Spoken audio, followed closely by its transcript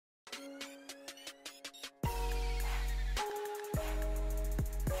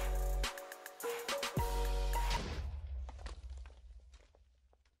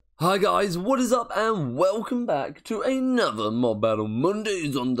Hi guys, what is up and welcome back to another Mob Battle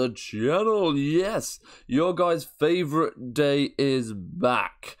Mondays on the channel. Yes, your guys' favourite day is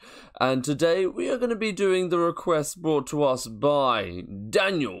back. And today we are going to be doing the request brought to us by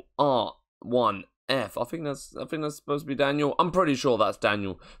Daniel R1F. I think that's supposed to be Daniel. I'm pretty sure that's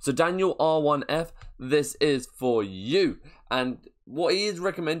Daniel. So Daniel R1F, this is for you. And what he has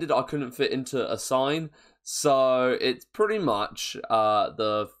recommended I couldn't fit into a sign. So it's pretty much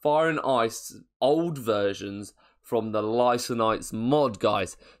the Fire and Ice old versions from the LYCANITES mod,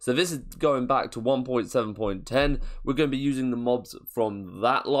 guys. So this is going back to 1.7.10. We're going to be using the mobs from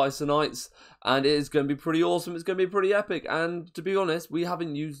that LYCANITES, and it is going to be pretty awesome. It's going to be pretty epic, and to be honest, we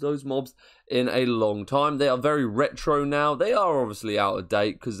haven't used those mobs in a long time. They are very retro now. They are obviously out of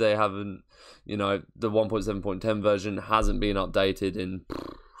date because they haven't, you know, the 1.7.10 version hasn't been updated in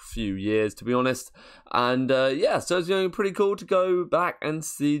few years, to be honest. And yeah, so it's going to be pretty cool to go back and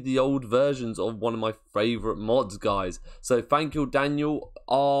see the old versions of one of my favorite mods, guys. So thank you, Daniel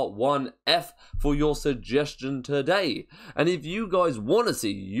R1F, for your suggestion today. And if you guys want to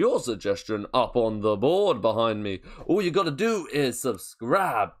see your suggestion up on the board behind me, all you got to do is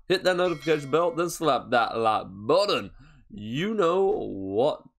subscribe, hit that notification bell, then slap that like button. You know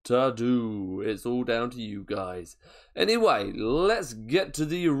what to do. It's all down to you guys. Anyway, let's get to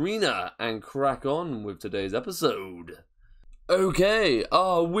the arena and crack on with today's episode. Okay,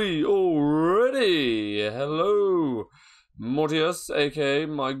 are we all ready? Hello, Mortius, aka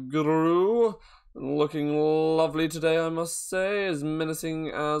my guru. Looking lovely today, I must say. As menacing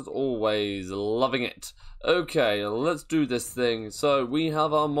as always. Loving it. Okay, let's do this thing. So we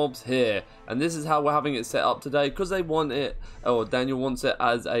have our mobs here, and this is how we're having it set up today because they want it, or Daniel wants it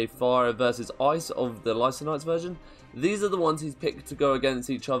as a fire versus ice of the LYCANITES version. These are the ones he's picked to go against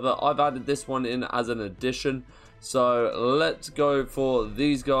each other. I've added this one in as an addition. So let's go for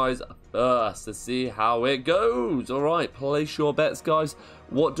these guys first to see how it goes. Alright, place your bets, guys.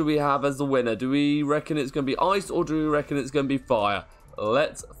 What do we have as the winner? Do we reckon it's going to be ice or do we reckon it's going to be fire?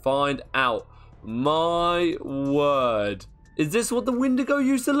 Let's find out. My word. Is this what the WENDIGO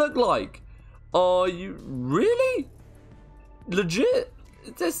used to look like? Are you really? Legit?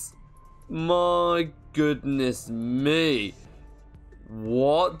 Is this? My goodness me.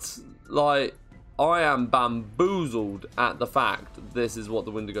 What? Like, I am bamboozled at the fact this is what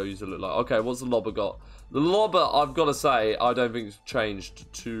the WENDIGO used to look like. Okay, what's the LOBBER got? The LOBBER, I've got to say, I don't think it's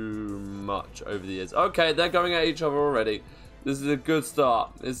changed too much over the years. Okay, they're going at each other already. This is a good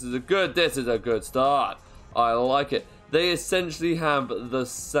start. This is a good start. I like it. They essentially have the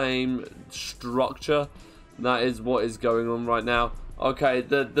same structure. That is what is going on right now. Okay,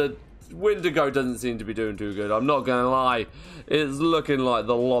 the WENDIGO doesn't seem to be doing too good. I'm not going to lie. It's looking like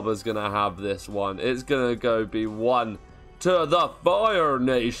the LOBBER's going to have this one. It's going to be one to the Fire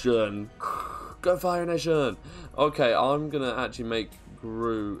Nation. Go Fire Nation. Okay, I'm going to actually make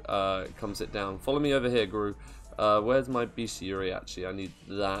Gru come sit down. Follow me over here, Gru. Where's my bestiary actually? I need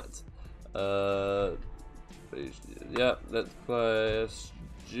that. Yeah, let's play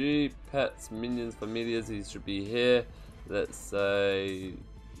G, pets, minions, familiars. These should be here. Let's say,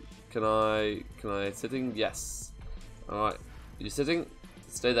 can I sitting? Yes. Alright, you sitting?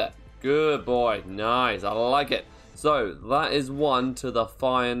 Stay there. Good boy. Nice. I like it. So that is one to the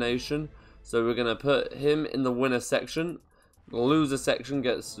Fire Nation. So we're gonna put him in the winner section. Loser section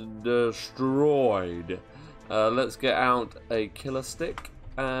gets destroyed. Let's get out a killer stick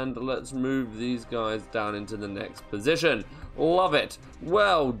and let's move these guys down into the next position. Love it.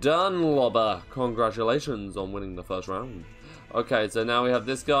 Well done, LOBBER. Congratulations on winning the first round. Okay, so now we have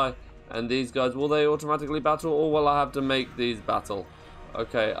this guy and these guys. Will they automatically battle or will I have to make these battle?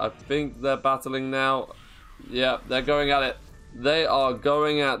 Okay, I think they're battling now. Yeah, they're going at it. They are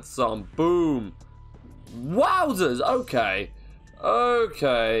going at some. Boom. Wowzers. Okay.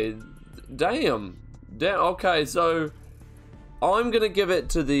 Okay. Damn. Okay, so I'm going to give it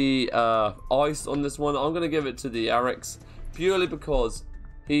to the ice on this one. I'm going to give it to the Arix purely because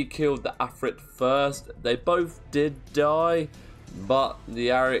he killed the Afrit first. They both did die, but the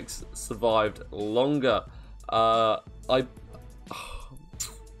Arix survived longer. Yeah,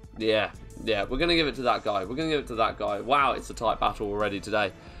 we're going to give it to that guy. We're going to give it to that guy. Wow, it's a tight battle already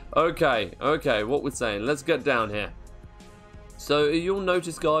today. Okay, what we're saying. Let's get down here. So you'll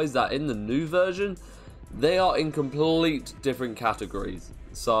notice, guys, that in the new version, they are in complete different categories.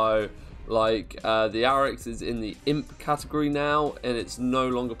 So, like, the Arix is in the Imp category now, and it's no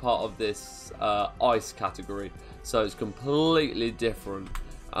longer part of this Ice category. So it's completely different,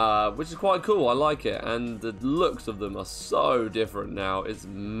 which is quite cool. I like it, and the looks of them are so different now. It's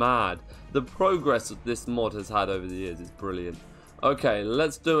mad. The progress that this mod has had over the years is brilliant. Okay,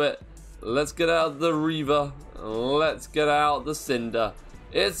 let's do it. Let's get out the Reaver. Let's get out the Cinder.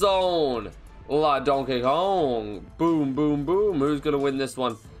 It's on! Like Donkey Kong. Boom, boom, boom. Who's going to win this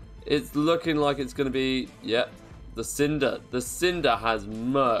one? It's looking like it's going to be, yep, the Cinder. The Cinder has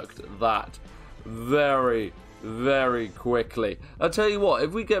murked that very, very quickly. I'll tell you what,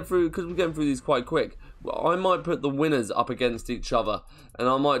 if we get through, because we're getting through these quite quick, I might put the winners up against each other. And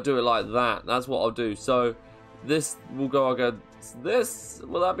I might do it like that. That's what I'll do. So, this will go against this.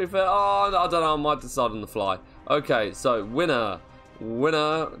 Will that be fair? Oh, I don't know. I might decide on the fly. Okay, so winner,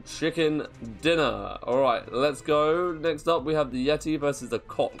 chicken dinner. Alright, let's go. Next up, we have the Yeti versus the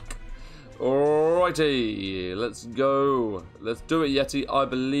cock. Alrighty, let's go. Let's do it, Yeti. I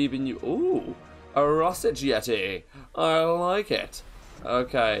believe in you. Ooh, a russet Yeti. I like it.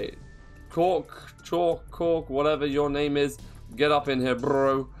 Okay, cork, chalk, cork, whatever your name is. Get up in here,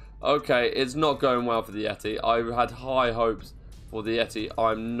 bro. Okay, it's not going well for the Yeti. I had high hopes for the Yeti.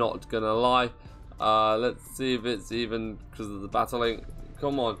 I'm not gonna lie. Let's see if it's even because of the battling.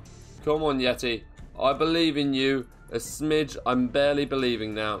 Come on, Yeti. I believe in you. A smidge. I'm barely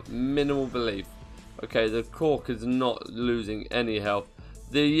believing now. Minimal belief. Okay, the cork is not losing any health.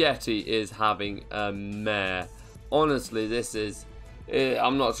 The Yeti is having a mare. Honestly, this is.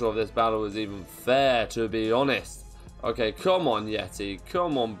 I'm not sure if this battle is even fair, to be honest. Okay, come on, Yeti.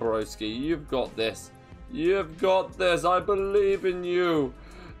 Come on, broski. You've got this. You've got this. I believe in you.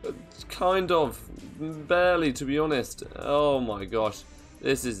 Kind of. Barely, to be honest. Oh my gosh.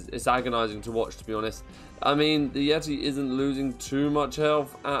 It's agonizing to watch, to be honest. I mean, the Yeti isn't losing too much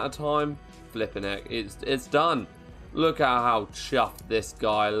health at a time. Flipping heck. It's done. Look at how chuffed this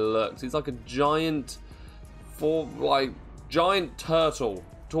guy looks. He's like a giant giant turtle.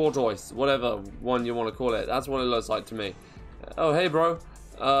 Tortoise, whatever one you want to call it. That's what it looks like to me. Oh, hey, bro.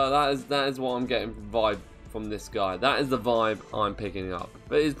 That is what I'm getting vibe from this guy. That is the vibe I'm picking up.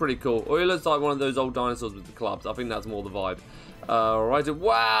 But it's pretty cool. Or he looks like one of those old dinosaurs with the clubs. I think that's more the vibe. Right.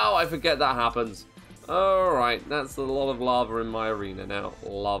 Wow, I forget that happens. Alright, that's a lot of lava in my arena now.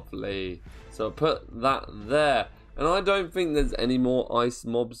 Lovely. So put that there. And I don't think there's any more ice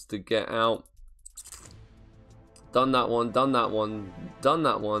mobs to get out. Done that one, done that one, done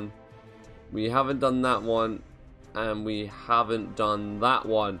that one. We haven't done that one. And we haven't done that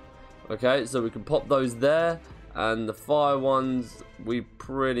one. Okay, so we can pop those there. And the fire ones, we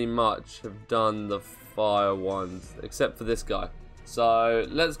pretty much have done the fire ones. Except for this guy. So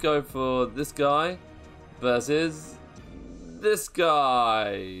let's go for this guy versus this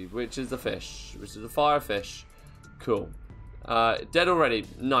guy, which is a fish, which is a fire fish. Cool. Dead already.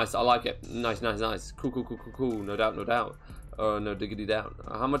 Nice, I like it. Nice, nice, nice. Cool, cool, cool, cool, cool. No doubt, no doubt. Oh, no diggity doubt.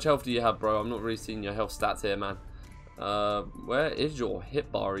 How much health do you have, bro? I'm not really seeing your health stats here, man. Where is your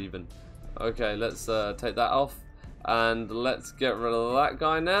hit bar even? Okay, let's take that off. And let's get rid of that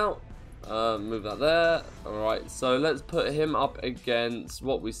guy now. Move that there. Alright, so let's put him up against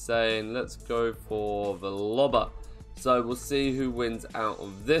what we're saying. Let's go for the lobber. So we'll see who wins out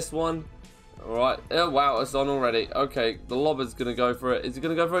of this one. Alright. Oh, wow, it's on already. Okay, the lobber's going to go for it. Is he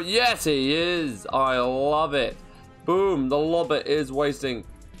going to go for it? Yes, he is. I love it. Boom. The lobber is wasting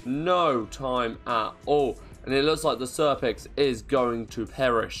no time at all. And it looks like the Serpix is going to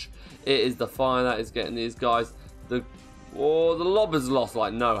perish. It is the fire that is getting these guys. The lobber's lost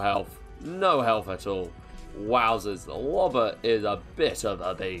like no health. No health at all. Wowzers. The lobber is a bit of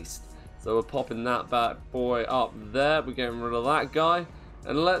a beast. So we're popping that bad boy up there. We're getting rid of that guy.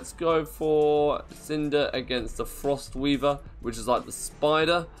 And let's go for Cinder against the Frost Weaver, which is like the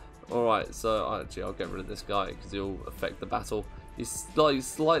spider. Alright, so actually I'll get rid of this guy because he'll affect the battle. He's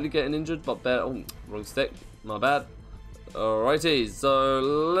slightly getting injured, but better. Oh, wrong stick. My bad. Alrighty, so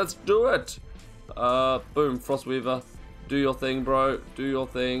let's do it. Boom, Frost Weaver. Do your thing, bro. Do your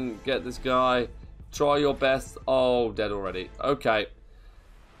thing. Get this guy. Try your best. Oh, dead already. Okay.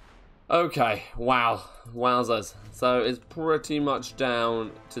 Okay. Wow. Wowzers. So it's pretty much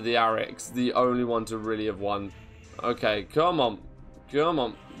down to the Arix, the only one to really have won. Okay, come on. Come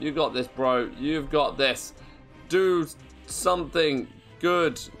on. You got this, bro. You've got this. Do something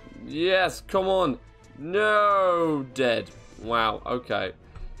good. Yes, come on. No. Dead. Wow. Okay.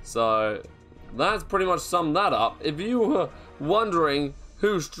 So that's pretty much summed that up. If you were wondering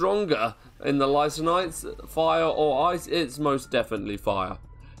who's stronger in the Lycanites, fire or ice, it's most definitely fire.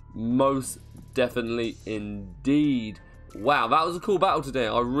 Most definitely indeed. Wow, that was a cool battle today.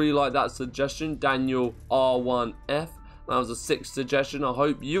 I really like that suggestion, Daniel R1F. That was a sick suggestion. I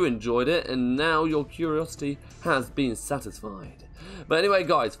hope you enjoyed it, and now your curiosity has been satisfied. But anyway,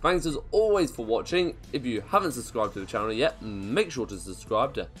 guys, thanks as always for watching. If you haven't subscribed to the channel yet, make sure to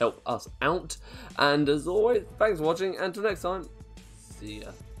subscribe to help us out. And as always, thanks for watching, and until next time, See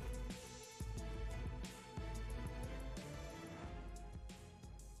ya.